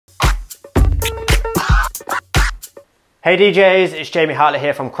Hey DJs, it's Jamie Hartley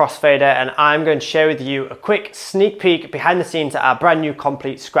here from Crossfader, and I'm going to share with you a quick sneak peek behind the scenes at our brand new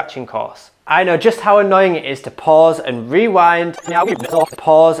complete scratching course. I know just how annoying it is to pause and rewind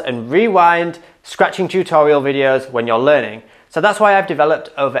scratching tutorial videos when you're learning. So that's why I've developed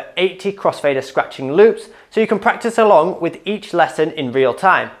over 80 Crossfader scratching loops so you can practice along with each lesson in real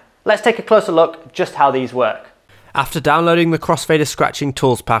time. Let's take a closer look just how these work. After downloading the Crossfader Scratching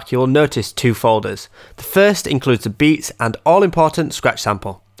Tools pack, you will notice two folders. The first includes the beats and all-important scratch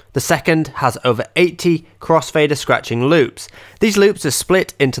sample. The second has over 80 Crossfader scratching loops. These loops are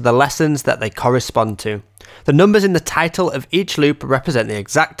split into the lessons that they correspond to. The numbers in the title of each loop represent the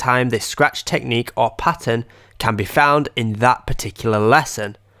exact time this scratch technique or pattern can be found in that particular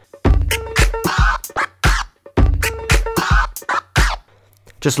lesson.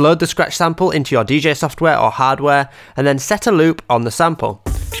 Just load the scratch sample into your DJ software or hardware and then set a loop on the sample.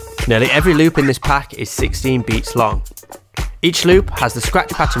 Nearly every loop in this pack is 16 beats long. Each loop has the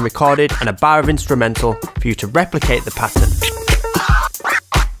scratch pattern recorded and a bar of instrumental for you to replicate the pattern.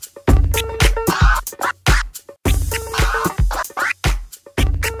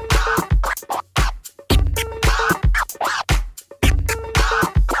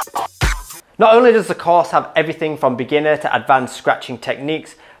 Not only does the course have everything from beginner to advanced scratching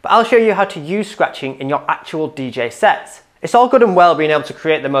techniques, but I'll show you how to use scratching in your actual DJ sets. It's all good and well being able to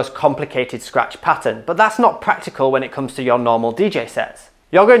create the most complicated scratch pattern, but that's not practical when it comes to your normal DJ sets.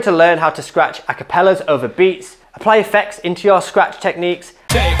 You're going to learn how to scratch acapellas over beats, apply effects into your scratch techniques,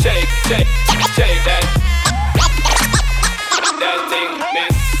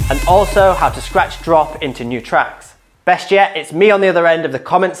 and also how to scratch drop into new tracks. Best yet, it's me on the other end of the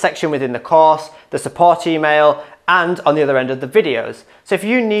comment section within the course, the support email, and on the other end of the videos. So if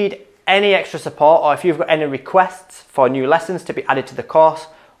you need any extra support or if you've got any requests for new lessons to be added to the course,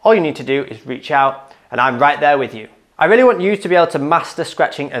 all you need to do is reach out and I'm right there with you. I really want you to be able to master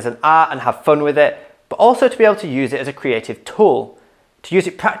scratching as an art and have fun with it, but also to be able to use it as a creative tool, to use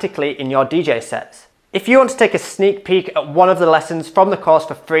it practically in your DJ sets. If you want to take a sneak peek at one of the lessons from the course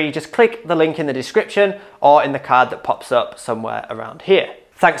for free, just click the link in the description or in the card that pops up somewhere around here.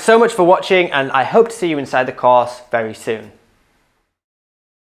 Thanks so much for watching, and I hope to see you inside the course very soon.